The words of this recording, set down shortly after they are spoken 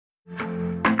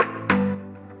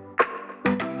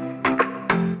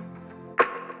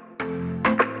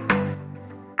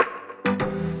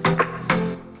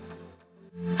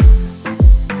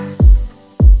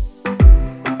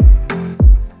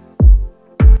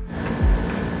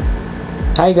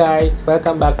Hi guys,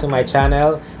 welcome back to my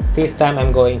channel. This time I'm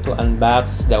going to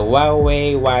unbox the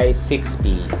Huawei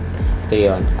Y6P. Ito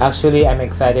yun. Actually, I'm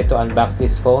excited to unbox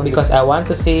this phone because I want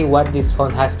to see what this phone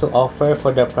has to offer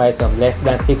for the price of less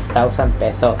than 6,000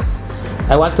 pesos.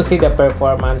 I want to see the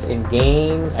performance in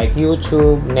games like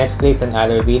YouTube, Netflix, and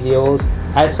other videos,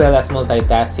 as well as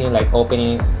multitasking like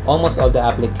opening almost all the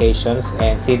applications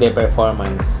and see their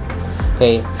performance.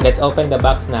 Okay, let's open the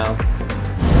box now.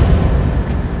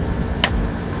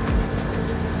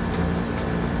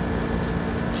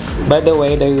 By the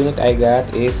way, the unit I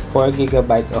got is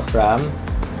 4GB of RAM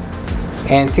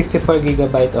and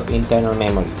 64GB of internal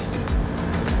memory.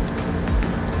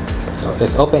 So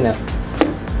let's open up.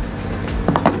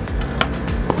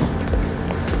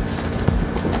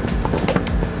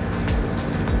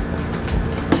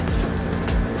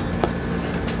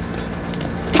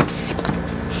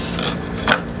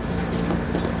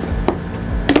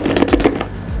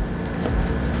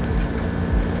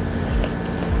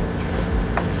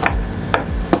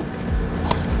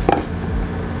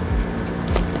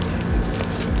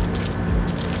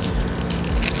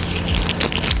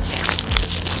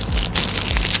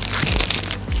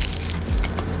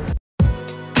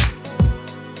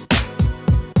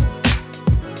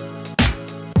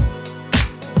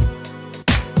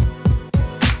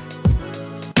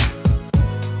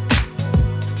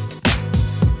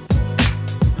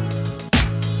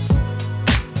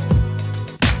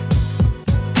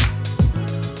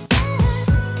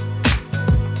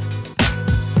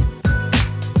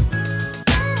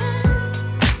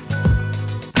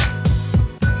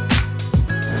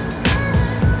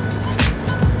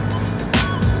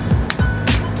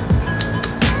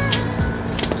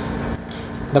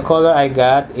 The color I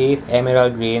got is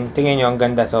emerald green. Tingnan nyo, ang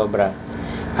ganda sobra.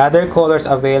 Other colors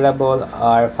available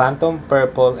are phantom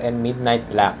purple and midnight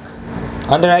black.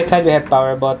 On the right side, we have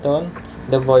power button,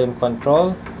 the volume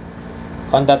control.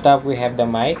 On the top, we have the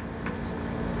mic.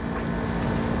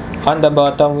 On the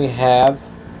bottom, we have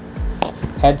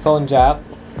headphone jack,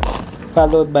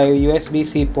 followed by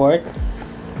USB-C port.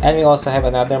 And we also have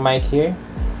another mic here,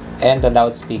 and the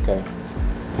loudspeaker.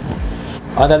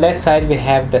 On the left side, we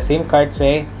have the SIM card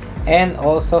tray and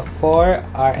also for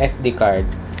our SD card.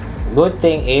 Good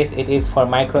thing is, it is for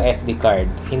micro SD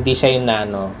card. Hindi siya yung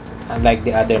nano, unlike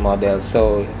the other models.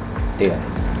 So, ito yun.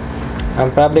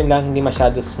 Ang problem lang, hindi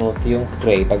masyado smooth yung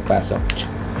tray pagpasok.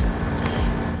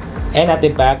 And at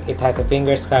the back, it has a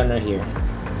finger scanner here,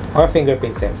 or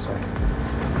fingerprint sensor.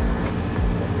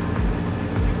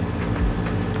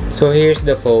 So, here's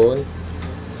the phone.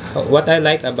 What I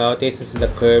like about this is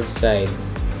the curved side.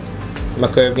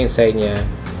 Ma-curving side niya.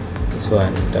 This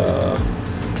one. Ito.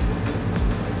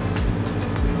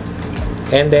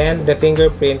 And then, the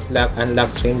fingerprint lock,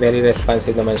 unlock screen. Very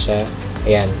responsive naman siya.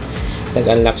 Ayan.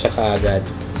 Nag-unlock siya kaagad.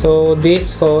 So,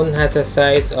 this phone has a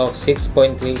size of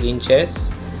 6.3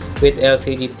 inches with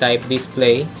LCD type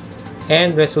display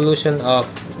and resolution of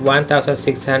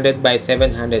 1600 by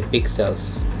 700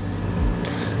 pixels.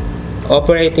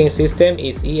 Operating system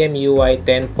is EMUI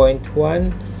 10.1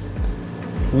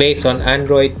 based on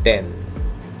Android 10.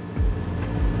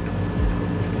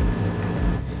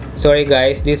 Sorry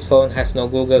guys, this phone has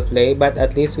no Google Play, but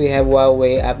at least we have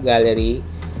Huawei App Gallery.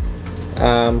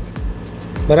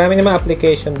 Marami naman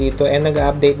application dito and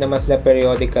nag-update naman sila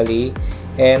periodically,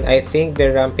 and I think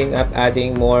they're ramping up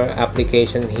adding more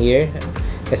application here,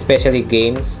 especially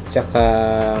games. Tsaka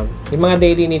yung mga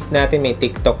daily needs natin, may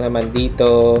TikTok naman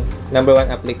dito, number 1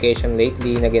 application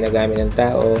lately na ginagamit ng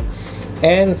tao,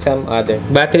 and some other.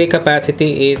 Battery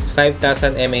capacity is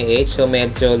 5,000 mAh, so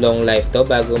medyo long life to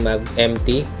bago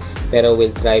mag-empty, pero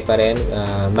we'll try pa rin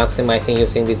maximizing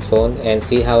using this phone and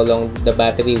see how long the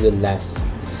battery will last.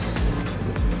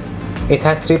 It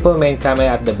has triple main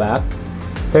camera at the back,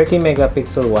 30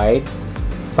 megapixel wide,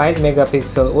 5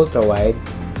 megapixel ultra wide,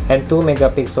 and 2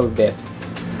 megapixel depth,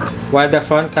 while the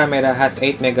front camera has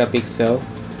 8 megapixel.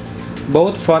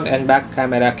 Both front and back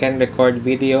camera can record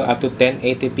video up to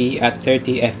 1080p at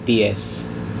 30 fps.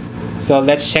 So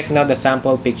let's check now the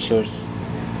sample pictures.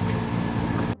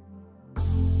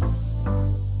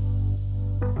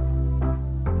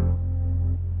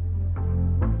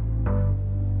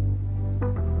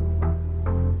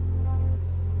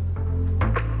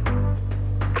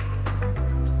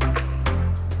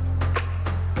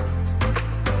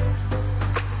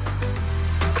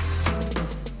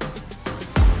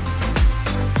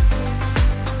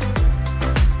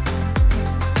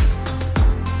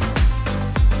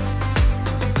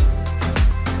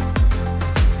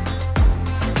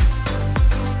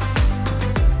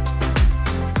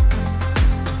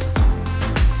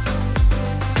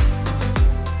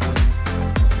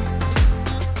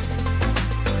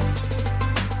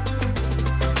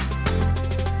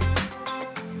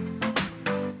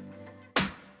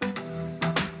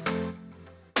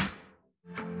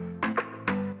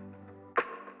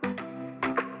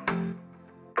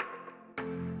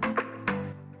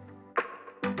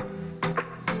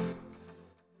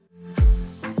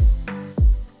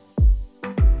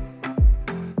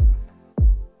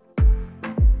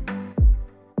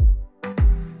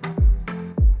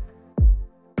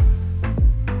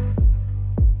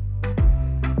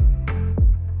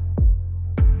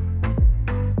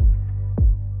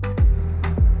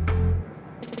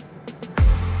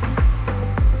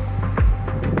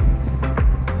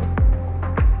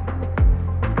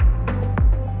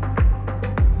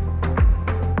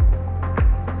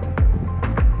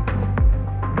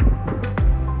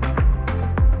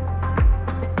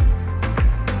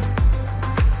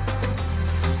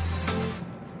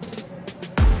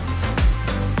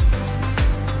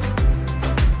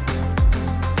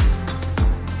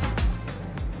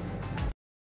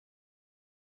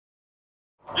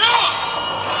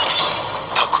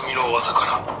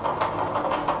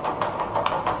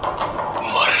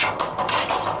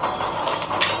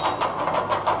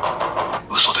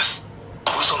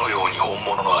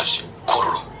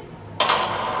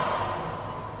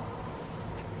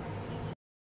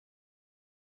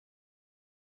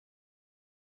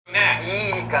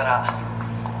 から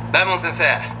大門先生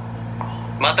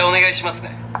またお願いします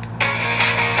ね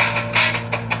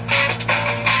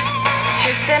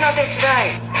出世の手伝い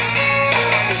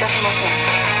いたしません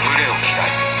群れを嫌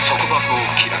い束縛を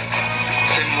嫌い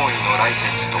専門医のライセ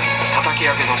ンスと叩き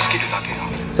上げのスキルだけ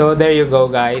が So there you go,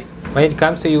 guys. When it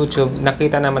comes to YouTube,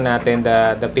 nakita naman natin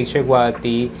the picture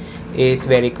quality is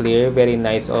very clear, very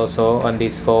nice also on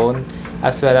this phone,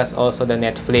 as well as also the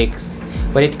Netflix.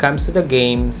 When it comes to the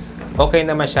games, okay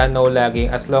naman siya, no lagging,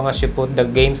 as long as you put the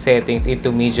game settings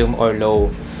into medium or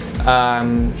low. I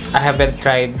haven't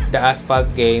tried the Asphalt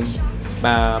game,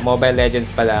 Mobile Legends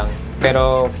pa lang,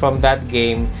 pero from that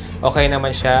game, okay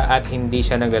naman siya at hindi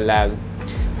siya naglalag.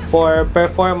 For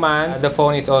performance, the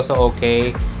phone is also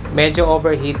okay. Medyo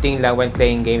overheating lang when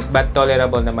playing games, but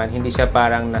tolerable naman. Hindi siya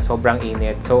parang na sobrang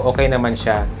init. So, okay naman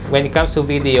siya. When it comes to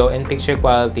video and picture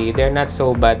quality, they're not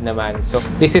so bad naman. So,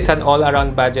 this is an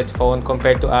all-around budget phone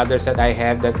compared to others that I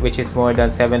have, which is more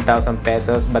than 7,000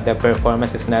 pesos, but the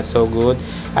performance is not so good.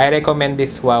 I recommend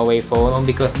this Huawei phone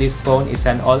because this phone is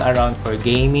an all-around for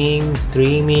gaming,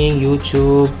 streaming,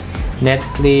 YouTube,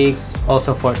 Netflix,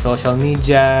 also for social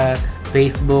media,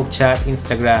 Facebook, chat,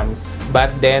 Instagrams.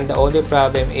 But then the only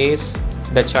problem is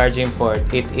the charging port.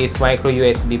 It is micro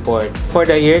USB port. For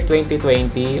the year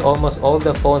 2020, almost all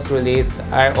the phones released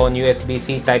are on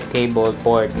USB-C type cable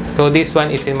port. So this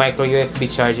one is in micro USB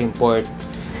charging port.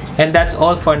 And that's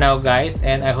all for now, guys,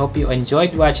 and I hope you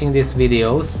enjoyed watching these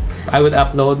videos. I will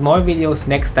upload more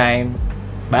videos next time.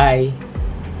 Bye!